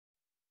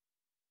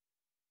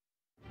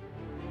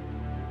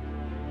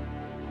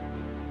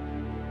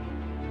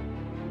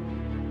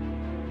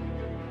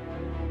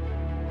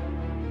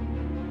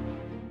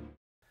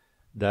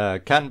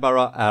The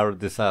Canberra air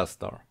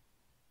disaster.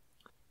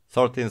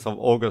 13th of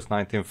August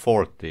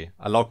 1940,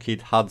 a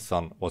Lockheed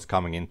Hudson was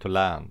coming into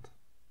land.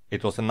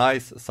 It was a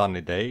nice sunny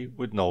day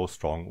with no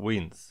strong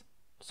winds,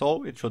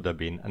 so it should have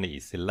been an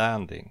easy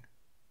landing.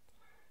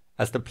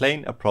 As the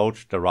plane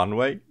approached the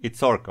runway, it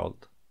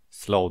circled,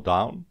 slowed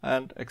down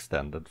and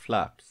extended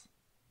flaps.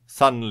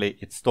 Suddenly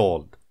it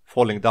stalled,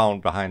 falling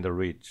down behind a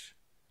ridge,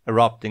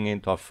 erupting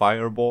into a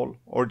fireball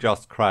or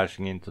just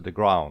crashing into the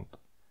ground.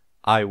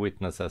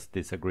 Eyewitnesses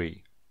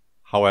disagree.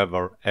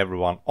 However,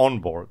 everyone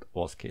on board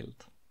was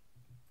killed.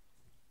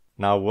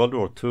 Now World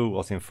War II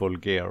was in full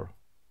gear,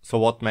 so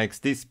what makes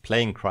this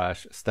plane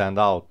crash stand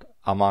out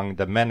among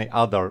the many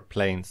other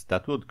planes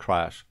that would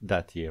crash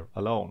that year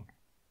alone?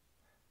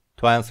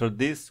 To answer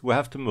this, we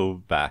have to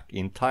move back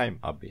in time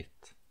a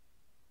bit.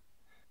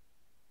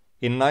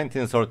 In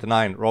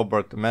 1939,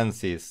 Robert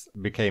Menzies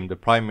became the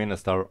Prime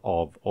Minister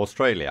of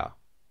Australia.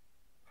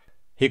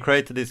 He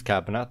created his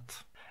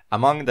cabinet.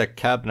 Among the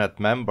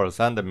cabinet members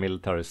and the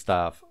military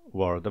staff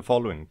were the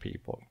following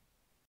people.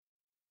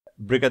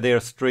 Brigadier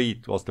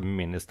Street was the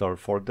Minister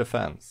for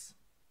Defense.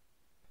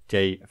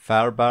 J.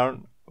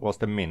 Fairbairn was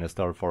the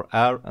Minister for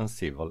Air and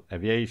Civil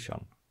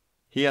Aviation.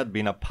 He had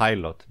been a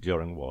pilot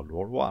during World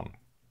War I.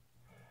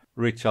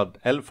 Richard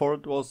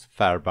Elford was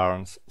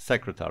Fairbairn's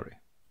secretary.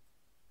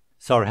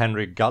 Sir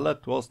Henry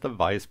Gullett was the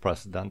Vice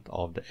President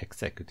of the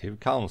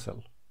Executive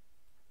Council.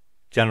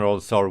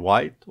 General Sir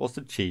White was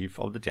the Chief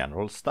of the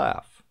General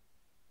Staff.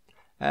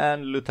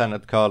 And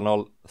Lieutenant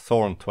Colonel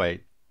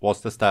Thornthwaite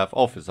was the staff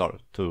officer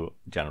to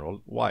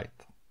General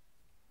White.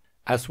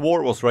 As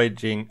war was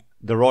raging,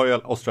 the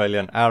Royal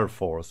Australian Air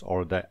Force,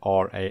 or the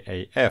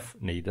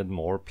RAAF, needed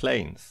more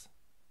planes.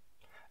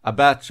 A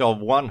batch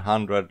of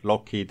 100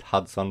 Lockheed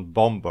Hudson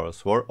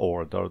bombers were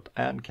ordered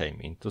and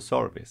came into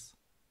service.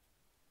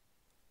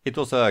 It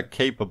was a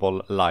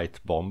capable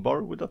light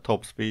bomber with a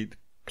top speed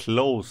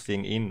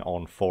closing in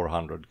on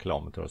 400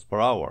 km per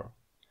hour.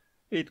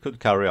 It could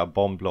carry a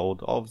bomb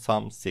load of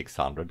some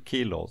 600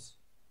 kilos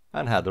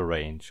and had a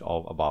range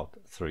of about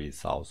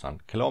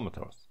 3,000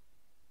 kilometers.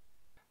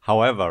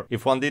 However,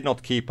 if one did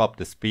not keep up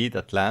the speed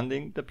at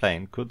landing, the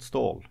plane could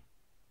stall.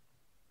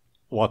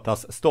 What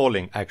does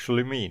stalling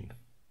actually mean?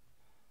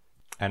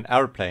 An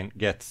airplane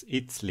gets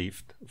its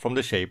lift from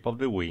the shape of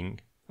the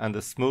wing and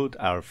the smooth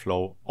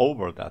airflow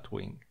over that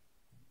wing.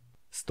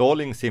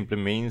 Stalling simply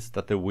means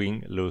that the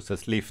wing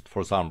loses lift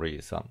for some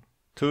reason.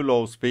 Too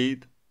low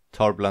speed,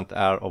 turbulent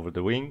air over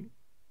the wing,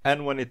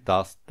 and when it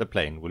does, the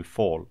plane will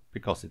fall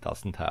because it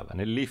doesn't have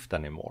any lift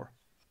anymore.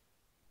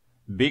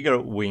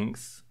 Bigger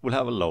wings will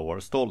have a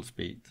lower stall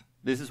speed.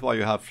 This is why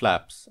you have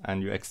flaps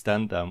and you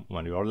extend them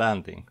when you are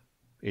landing.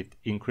 It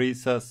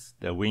increases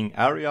the wing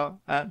area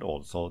and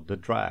also the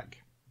drag.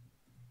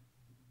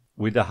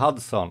 With the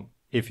Hudson,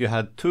 if you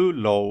had too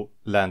low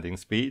landing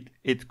speed,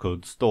 it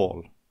could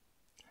stall.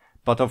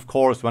 But of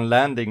course, when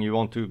landing you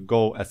want to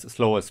go as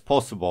slow as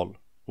possible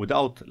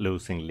without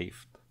losing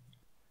lift.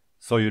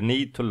 So you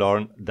need to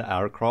learn the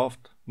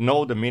aircraft,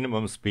 know the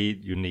minimum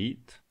speed you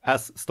need,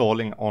 as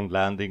stalling on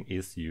landing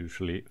is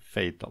usually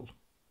fatal.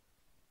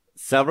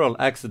 Several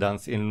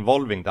accidents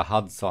involving the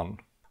Hudson.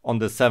 On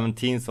the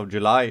 17th of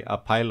July, a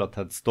pilot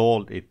had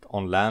stalled it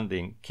on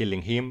landing,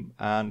 killing him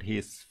and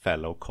his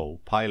fellow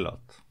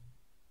co-pilot.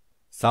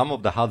 Some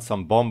of the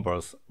Hudson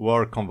bombers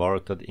were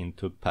converted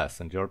into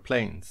passenger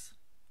planes.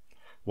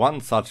 One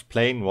such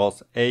plane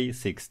was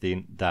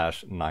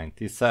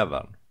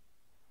A-16-97.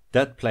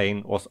 That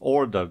plane was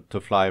ordered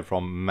to fly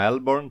from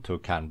Melbourne to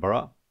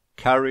Canberra,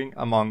 carrying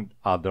among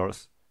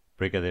others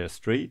Brigadier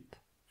Street,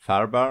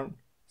 Fairbairn,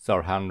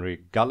 Sir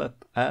Henry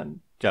Gullett and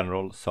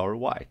General Sir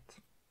White.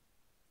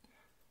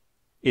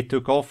 It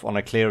took off on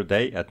a clear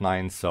day at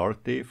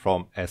 9:30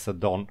 from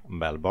Essendon,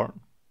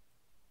 Melbourne.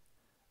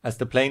 As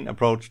the plane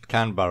approached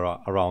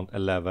Canberra around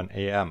 11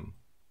 a.m.,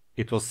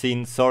 it was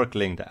seen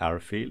circling the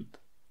airfield,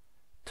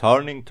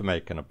 turning to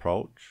make an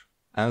approach,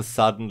 and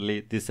suddenly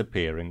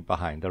disappearing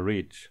behind a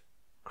ridge,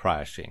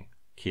 crashing,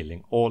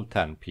 killing all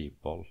 10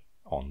 people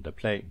on the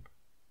plane.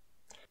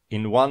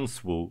 In one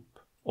swoop,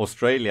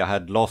 Australia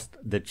had lost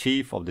the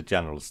Chief of the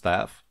General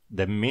Staff,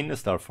 the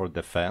Minister for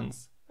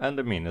Defence, and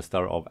the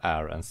Minister of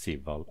Air and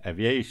Civil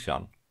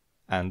Aviation,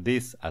 and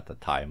this at a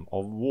time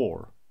of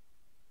war.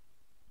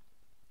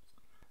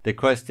 The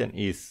question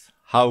is,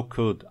 how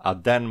could a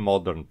then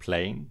modern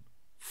plane,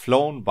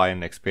 flown by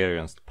an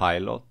experienced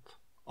pilot,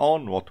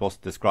 on what was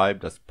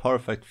described as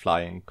perfect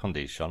flying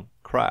condition,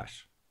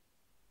 crash?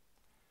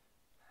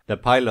 The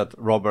pilot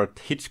Robert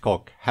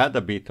Hitchcock had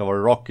a bit of a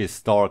rocky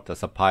start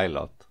as a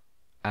pilot,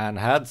 and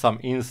had some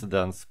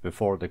incidents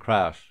before the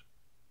crash.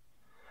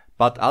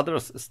 But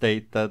others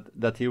stated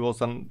that he was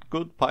a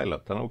good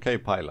pilot, an okay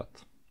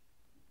pilot.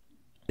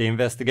 The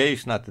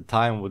investigation at the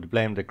time would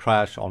blame the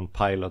crash on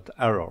pilot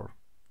error.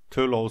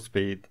 Too low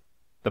speed,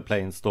 the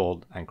plane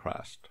stalled and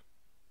crashed.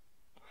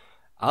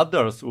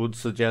 Others would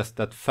suggest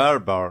that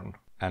Fairbairn,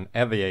 an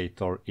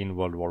aviator in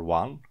World War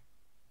I,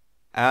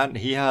 and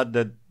he had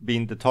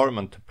been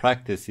determined to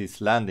practice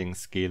his landing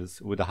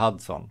skills with the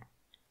Hudson,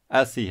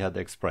 as he had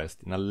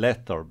expressed in a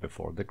letter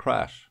before the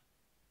crash.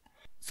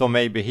 So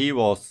maybe he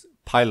was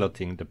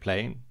piloting the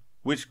plane,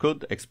 which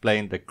could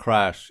explain the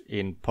crash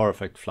in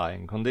perfect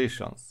flying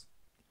conditions.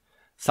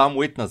 Some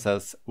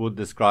witnesses would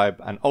describe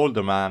an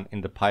older man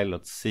in the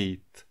pilot's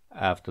seat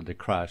after the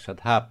crash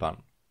had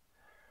happened.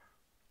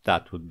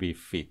 That would be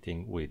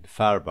fitting with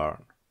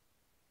Fairbairn.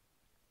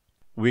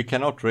 We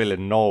cannot really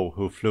know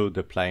who flew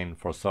the plane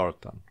for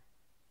certain.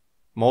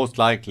 Most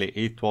likely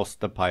it was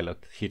the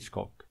pilot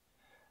Hitchcock.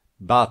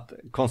 But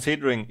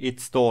considering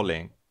its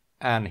stalling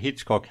and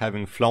Hitchcock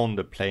having flown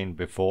the plane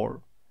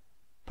before,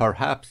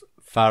 perhaps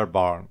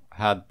Fairbairn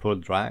had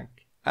pulled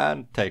rank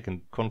and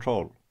taken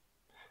control,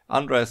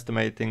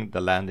 underestimating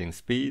the landing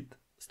speed,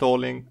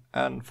 stalling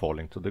and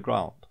falling to the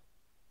ground.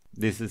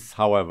 This is,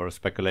 however,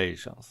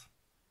 speculations.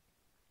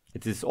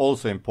 It is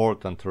also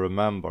important to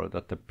remember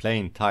that the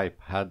plane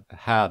type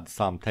had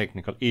some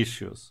technical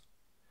issues,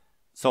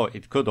 so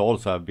it could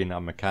also have been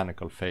a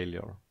mechanical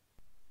failure.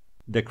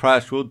 The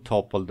crash would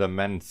topple the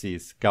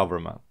Menzies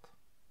government.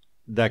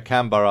 The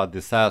Canberra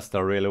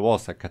disaster really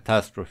was a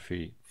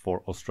catastrophe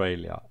for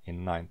Australia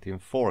in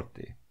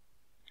 1940,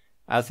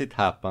 as it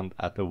happened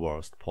at the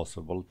worst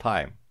possible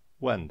time,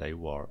 when they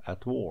were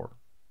at war.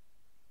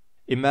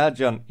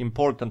 Imagine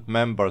important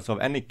members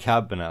of any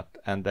cabinet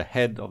and the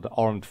head of the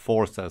armed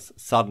forces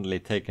suddenly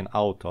taken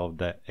out of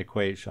the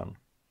equation.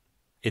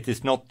 It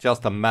is not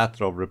just a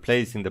matter of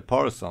replacing the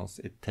persons,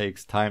 it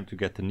takes time to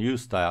get the new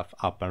staff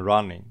up and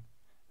running.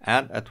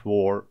 And at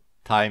war,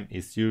 time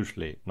is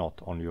usually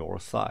not on your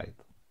side.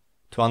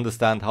 To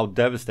understand how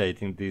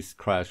devastating this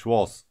crash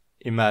was,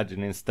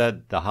 imagine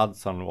instead the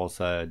Hudson was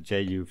a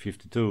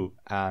Ju-52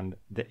 and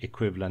the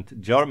equivalent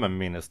German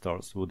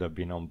ministers would have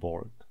been on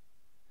board.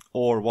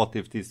 Or what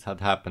if this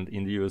had happened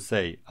in the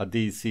USA, a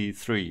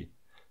DC-3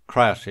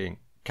 crashing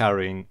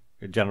carrying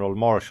General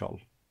Marshall,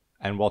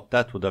 and what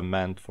that would have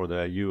meant for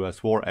the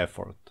US war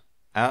effort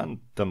and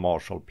the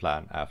Marshall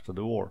Plan after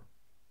the war.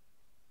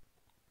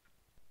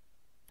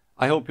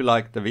 I hope you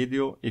liked the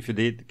video. If you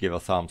did, give a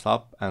thumbs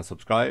up and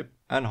subscribe,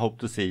 and hope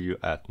to see you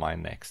at my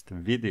next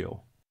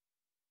video.